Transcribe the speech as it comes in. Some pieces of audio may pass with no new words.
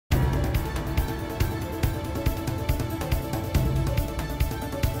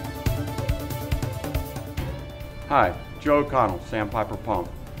Hi, Joe O'Connell, Sandpiper Pump.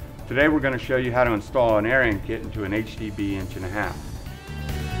 Today we're going to show you how to install an airing kit into an HDB 1.5 inch.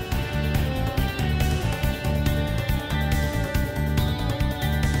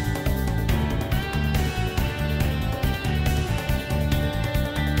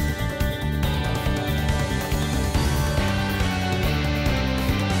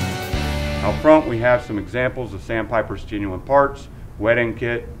 Out front we have some examples of Sandpiper's genuine parts, wet end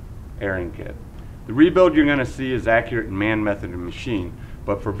kit, airing kit. The rebuild you're going to see is accurate and man-method and machine,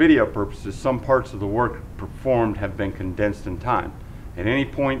 but for video purposes some parts of the work performed have been condensed in time. At any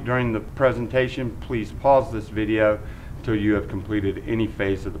point during the presentation, please pause this video until you have completed any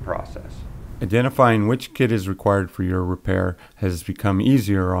phase of the process. Identifying which kit is required for your repair has become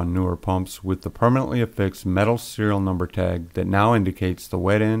easier on newer pumps with the permanently affixed metal serial number tag that now indicates the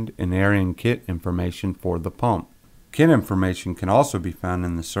wet end and airing kit information for the pump. Kit information can also be found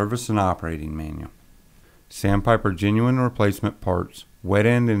in the service and operating manual. Sandpiper genuine replacement parts, wet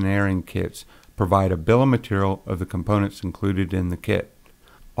end and airing kits provide a bill of material of the components included in the kit.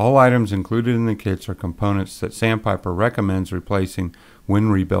 All items included in the kits are components that Sandpiper recommends replacing when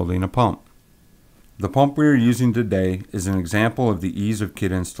rebuilding a pump. The pump we are using today is an example of the ease of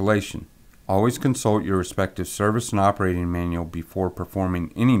kit installation. Always consult your respective service and operating manual before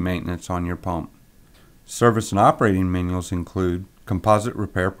performing any maintenance on your pump. Service and operating manuals include composite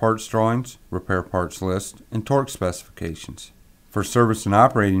repair parts drawings, repair parts list, and torque specifications. For service and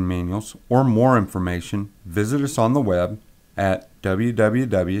operating manuals or more information, visit us on the web at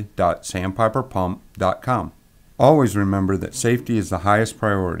www.sandpiperpump.com. Always remember that safety is the highest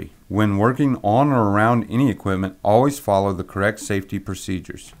priority. When working on or around any equipment, always follow the correct safety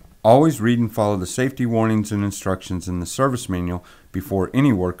procedures. Always read and follow the safety warnings and instructions in the service manual before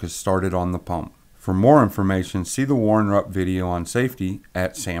any work is started on the pump. For more information, see the Warren Rupp video on safety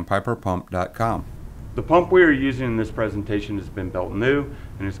at sandpiperpump.com. The pump we are using in this presentation has been built new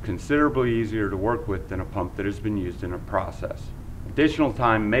and is considerably easier to work with than a pump that has been used in a process. Additional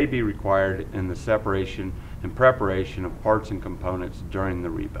time may be required in the separation and preparation of parts and components during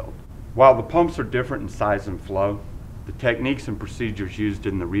the rebuild. While the pumps are different in size and flow, the techniques and procedures used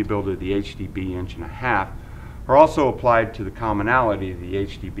in the rebuild of the HDB 1.5 inch are also applied to the commonality of the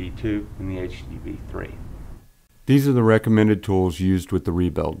HDB2 and the HDB3. These are the recommended tools used with the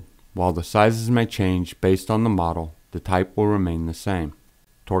rebuild. While the sizes may change based on the model, the type will remain the same.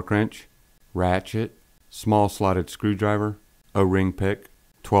 Torque wrench, ratchet, small slotted screwdriver, O-ring pick,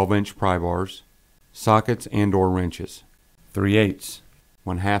 12-inch pry bars, sockets and or wrenches, 3/8,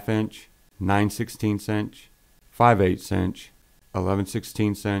 1/2 inch, 9/16 inch, 5/8 inch,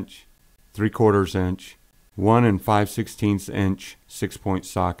 11/16 inch, 3/4 inch, 1 5/16 inch 6-point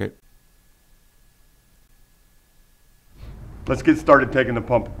socket. Let's get started taking the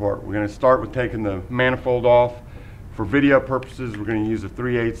pump apart. We're going to start with taking the manifold off. For video purposes, we're going to use a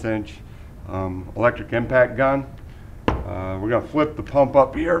 3/8 inch electric impact gun. We're going to flip the pump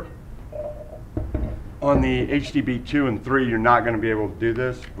up here. On the HDB2 and 3, you're not going to be able to do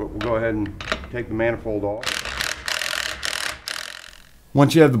this, but we'll go ahead and take the manifold off.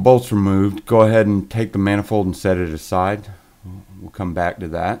 Once you have the bolts removed, go ahead and take the manifold and set it aside. We'll come back to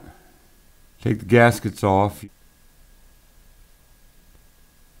that. Take the gaskets off.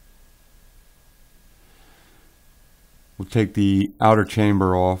 We'll take the outer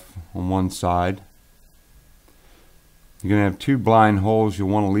chamber off on one side. You're going to have 2 blind holes. You'll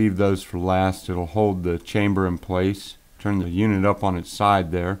want to leave those for last. It'll hold the chamber in place. Turn the unit up on its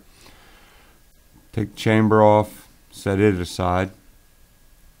side there. Take the chamber off, set it aside.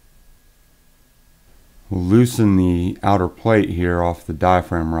 We'll loosen the outer plate here off the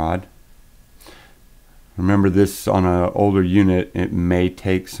diaphragm rod. Remember, this on an older unit, it may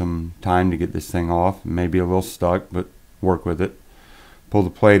take some time to get this thing off. It may be a little stuck, but work with it. Pull the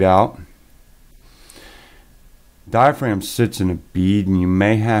plate out. Diaphragm sits in a bead and you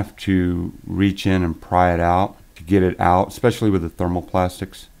may have to reach in and pry it out to get it out, especially with the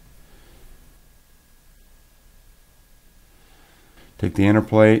thermoplastics. Take the inner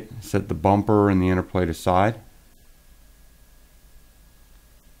plate, set the bumper and the inner plate aside.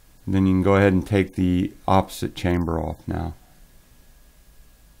 Then you can go ahead and take the opposite chamber off now.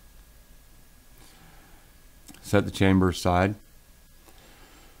 Set the chamber aside.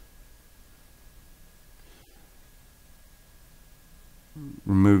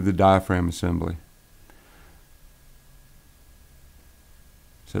 Remove the diaphragm assembly.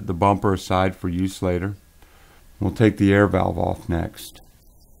 Set the bumper aside for use later. We'll take the air valve off next.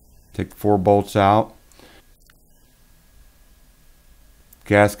 Take the 4 bolts out.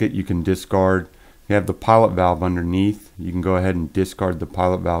 Gasket you can discard. You have the pilot valve underneath. You can go ahead and discard the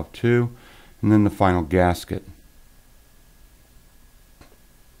pilot valve too. And then the final gasket.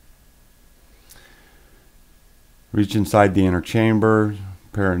 Reach inside the inner chamber,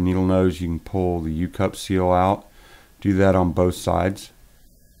 pair of needle nose, you can pull the U-cup seal out. Do that on both sides.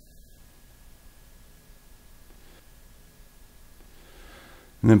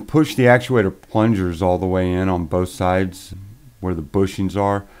 And then push the actuator plungers all the way in on both sides where the bushings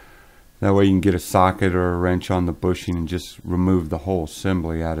are. That way you can get a socket or a wrench on the bushing and just remove the whole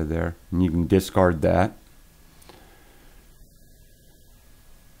assembly out of there. And you can discard that.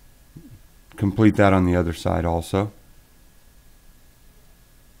 Complete that on the other side also.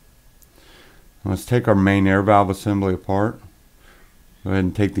 Let's take our main air valve assembly apart. Go ahead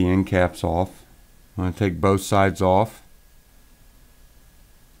and take the end caps off. I'm going to take both sides off.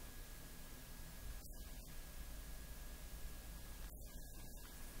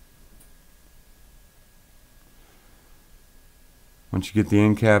 Once you get the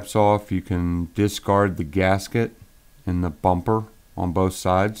end caps off, you can discard the gasket and the bumper on both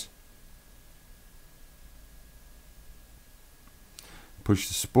sides. Push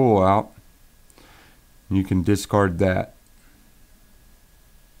the spool out, and you can discard that.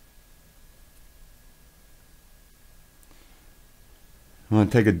 I'm going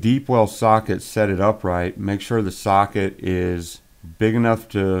to take a deep well socket, set it upright, make sure the socket is big enough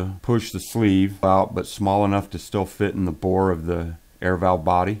to push the sleeve out but small enough to still fit in the bore of the air valve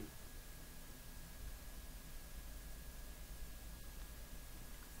body.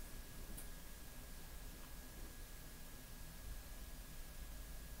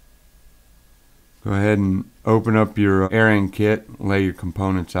 Go ahead and open up your airing kit, lay your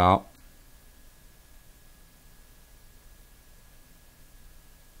components out.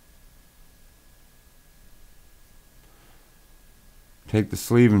 Take the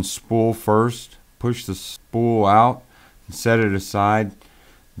sleeve and spool first, push the spool out and set it aside.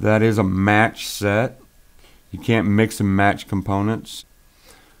 That is a match set. You can't mix and match components.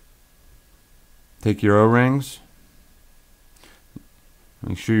 Take your O-rings.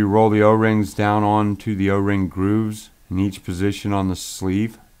 Make sure you roll the O-rings down onto the O-ring grooves in each position on the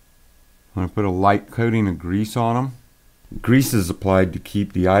sleeve. I'm going to put a light coating of grease on them. Grease is applied to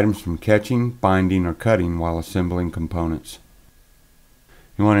keep the items from catching, binding, or cutting while assembling components.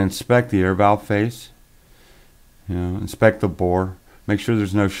 You want to inspect the air valve face. Inspect the bore. Make sure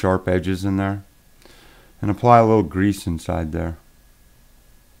there's no sharp edges in there. And apply a little grease inside there.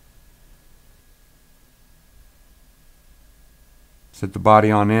 Set the body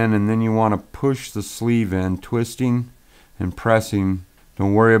on in, and then you want to push the sleeve in, twisting and pressing.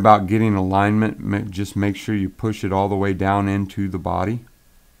 Don't worry about getting alignment. Just make sure you push it all the way down into the body.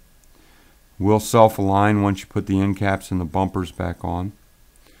 Will self-align once you put the end caps and the bumpers back on.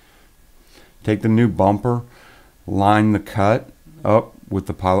 Take the new bumper, line the cut up with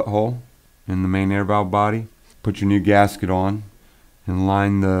the pilot hole in the main air valve body. Put your new gasket on and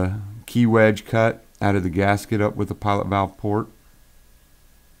line the key wedge cut out of the gasket up with the pilot valve port.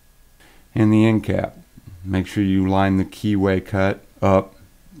 And the end cap. Make sure you line the keyway cut up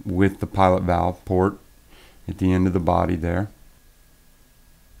with the pilot valve port at the end of the body there.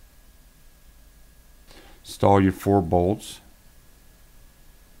 Install your 4 bolts.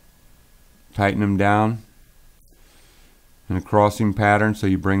 Tighten them down in a crossing pattern so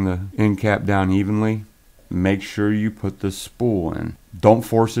you bring the end cap down evenly. Make sure you put the spool in. Don't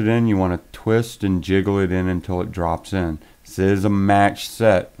force it in. You want to twist and jiggle it in until it drops in. This is a match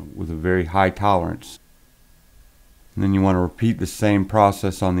set with a very high tolerance. And then you want to repeat the same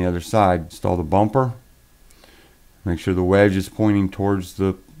process on the other side. Install the bumper. Make sure the wedge is pointing towards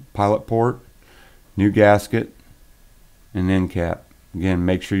the pilot port. New gasket and end cap. Again,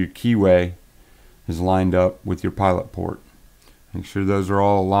 make sure your keyway is lined up with your pilot port. Make sure those are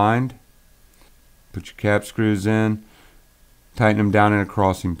all aligned. Put your cap screws in. Tighten them down in a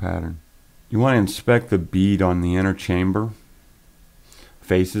crossing pattern. You want to inspect the bead on the inner chamber,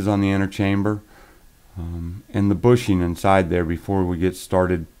 faces on the inner chamber, and the bushing inside there before we get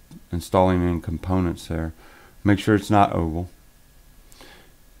started installing in components there. Make sure it's not oval.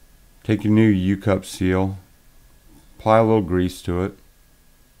 Take your new U-cup seal, apply a little grease to it.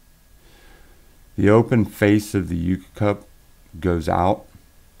 The open face of the U-cup goes out,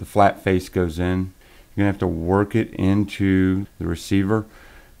 the flat face goes in. You're going to have to work it into the receiver.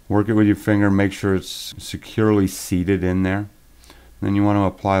 Work it with your finger, make sure it's securely seated in there. Then you want to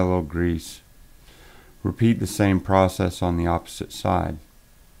apply a little grease. Repeat the same process on the opposite side.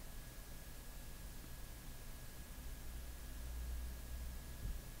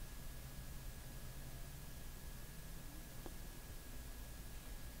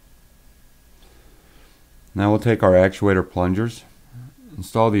 Now we'll take our actuator plungers.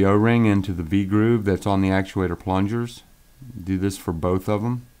 Install the O-ring into the V-groove that's on the actuator plungers. Do this for both of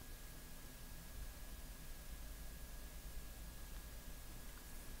them.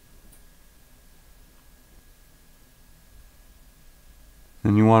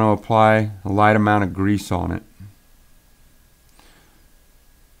 Then you want to apply a light amount of grease on it.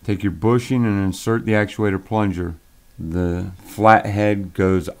 Take your bushing and insert the actuator plunger. The flat head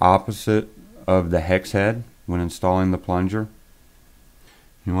goes opposite of the hex head when installing the plunger.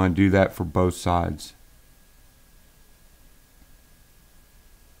 You want to do that for both sides.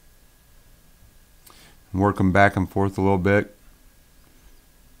 Work them back and forth a little bit.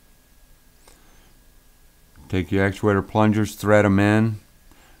 Take your actuator plungers, thread them in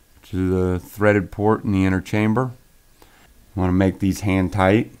to the threaded port in the inner chamber. You want to make these hand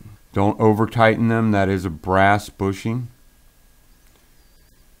tight. Don't over tighten them. That is a brass bushing.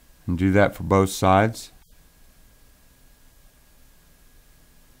 And do that for both sides.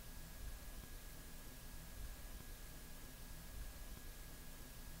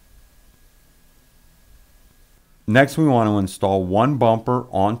 Next, we want to install one bumper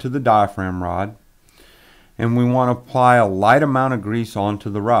onto the diaphragm rod, and we want to apply a light amount of grease onto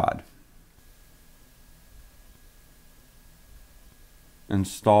the rod.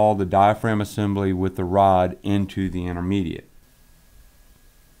 Install the diaphragm assembly with the rod into the intermediate.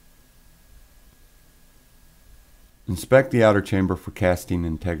 Inspect the outer chamber for casting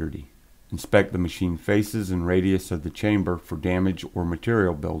integrity. Inspect the machine faces and radius of the chamber for damage or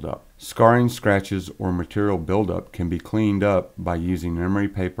material buildup. Scarring, scratches, or material buildup can be cleaned up by using emery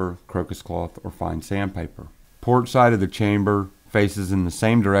paper, crocus cloth, or fine sandpaper. Port side of the chamber faces in the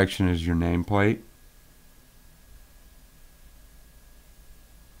same direction as your nameplate.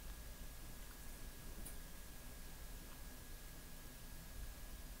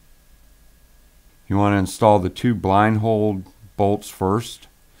 You want to install the two blind hole bolts first.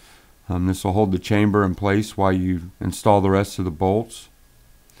 This will hold the chamber in place while you install the rest of the bolts.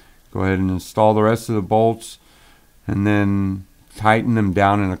 Go ahead and install the rest of the bolts and then tighten them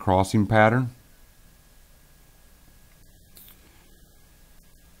down in a crossing pattern.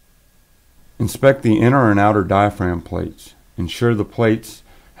 Inspect the inner and outer diaphragm plates. Ensure the plates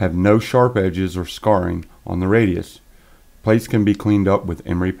have no sharp edges or scarring on the radius. Plates can be cleaned up with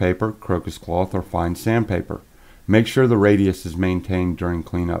emery paper, crocus cloth, or fine sandpaper. Make sure the radius is maintained during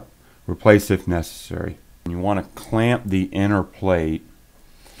cleanup. Replace if necessary. You want to clamp the inner plate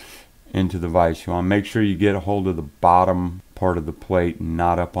into the vise. You want to make sure you get a hold of the bottom part of the plate and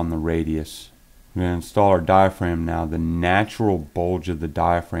not up on the radius. We're going to install our diaphragm now. The natural bulge of the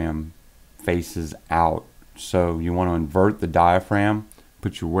diaphragm faces out. So you want to invert the diaphragm,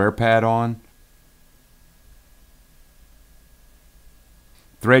 put your wear pad on,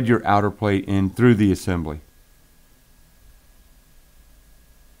 thread your outer plate in through the assembly.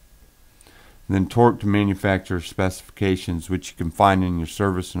 Then torque to manufacturer's specifications, which you can find in your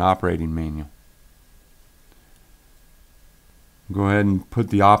service and operating manual. Go ahead and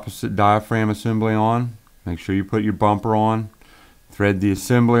put the opposite diaphragm assembly on. Make sure you put your bumper on. Thread the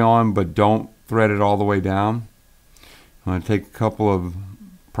assembly on, but don't thread it all the way down. You want to take a couple of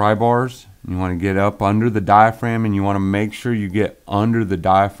pry bars. You want to get up under the diaphragm, and you want to make sure you get under the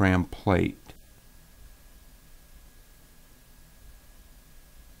diaphragm plate.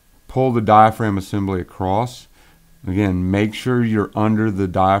 Pull the diaphragm assembly across. Again, make sure you're under the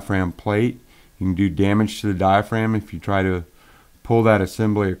diaphragm plate. You can do damage to the diaphragm if you try to pull that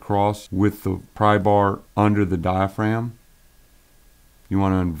assembly across with the pry bar under the diaphragm. You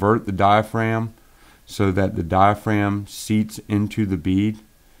want to invert the diaphragm so that the diaphragm seats into the bead.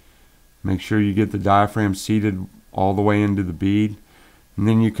 Make sure you get the diaphragm seated all the way into the bead, and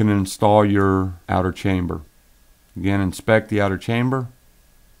then you can install your outer chamber. Again, inspect the outer chamber.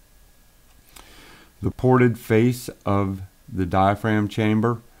 The ported face of the diaphragm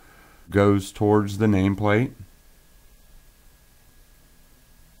chamber goes towards the nameplate.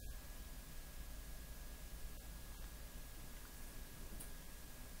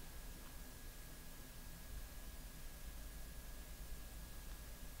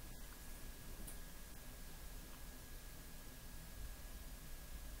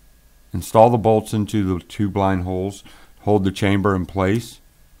 Install the bolts into the two blind holes, hold the chamber in place,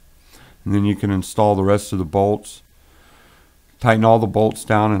 and then you can install the rest of the bolts. Tighten all the bolts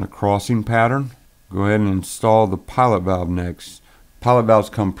down in a crossing pattern. Go ahead and install the pilot valve next. Pilot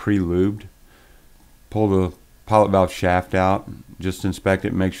valves come pre-lubed. Pull the pilot valve shaft out. Just inspect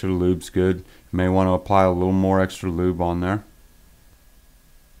it, make sure the lube's good. You may want to apply a little more extra lube on there.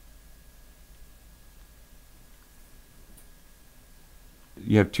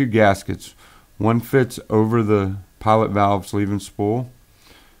 You have two gaskets. One fits over the pilot valve sleeve and spool.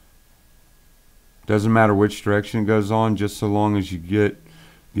 Doesn't matter which direction it goes on, just so long as you get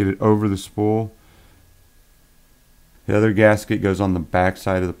it over the spool. The other gasket goes on the back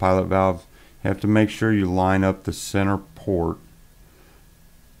side of the pilot valve. You have to make sure you line up the center port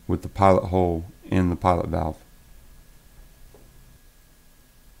with the pilot hole in the pilot valve.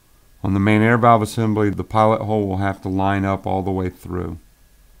 On the main air valve assembly, the pilot hole will have to line up all the way through.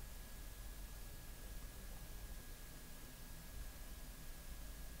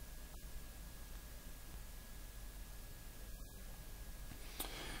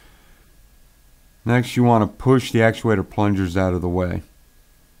 Next, you want to push the actuator plungers out of the way.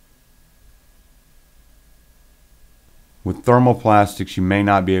 With thermoplastics, you may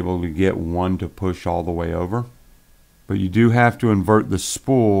not be able to get one to push all the way over, but you do have to invert the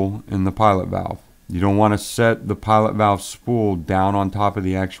spool in the pilot valve. You don't want to set the pilot valve spool down on top of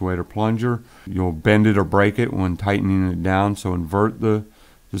the actuator plunger. You'll bend it or break it when tightening it down, so invert the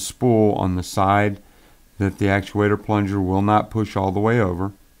spool on the side that the actuator plunger will not push all the way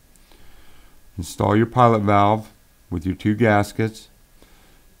over. Install your pilot valve with your 2 gaskets.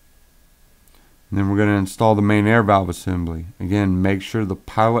 And then we're going to install the main air valve assembly. Again, make sure the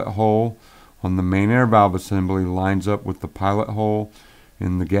pilot hole on the main air valve assembly lines up with the pilot hole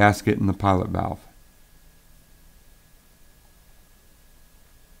in the gasket in the pilot valve.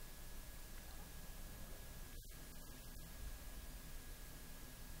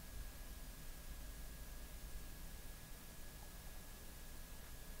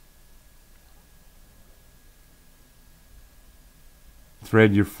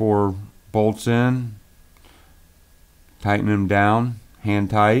 Thread your 4 bolts in, tighten them down, hand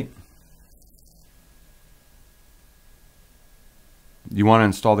tight. You want to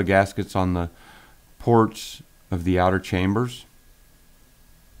install the gaskets on the ports of the outer chambers.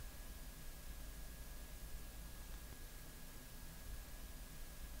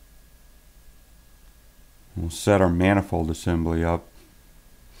 We'll set our manifold assembly up.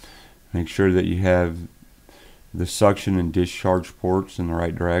 Make sure that you have the suction and discharge ports in the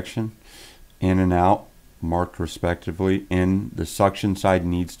right direction, in and out, marked respectively. And the suction side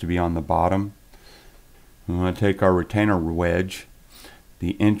needs to be on the bottom. We want to take our retainer wedge.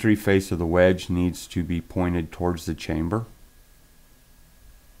 The entry face of the wedge needs to be pointed towards the chamber.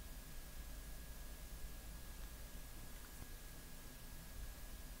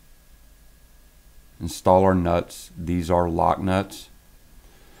 Install our nuts. These are lock nuts.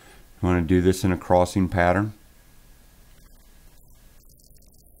 We want to do this in a crossing pattern.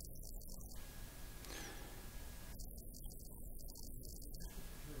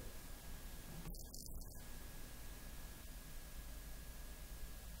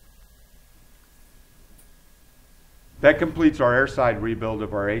 That completes our airside rebuild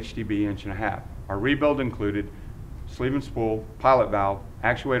of our HDB 1.5 inch. Our rebuild included sleeve and spool, pilot valve,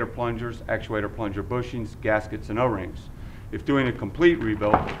 actuator plungers, actuator plunger bushings, gaskets, and O-rings. If doing a complete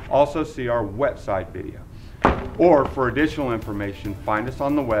rebuild, also see our wet side video. Or for additional information, find us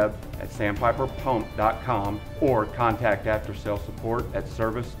on the web at sandpiperpump.com or contact after sales support at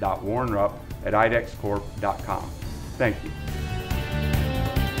service.warrenrupp@idexcorp.com. Thank you.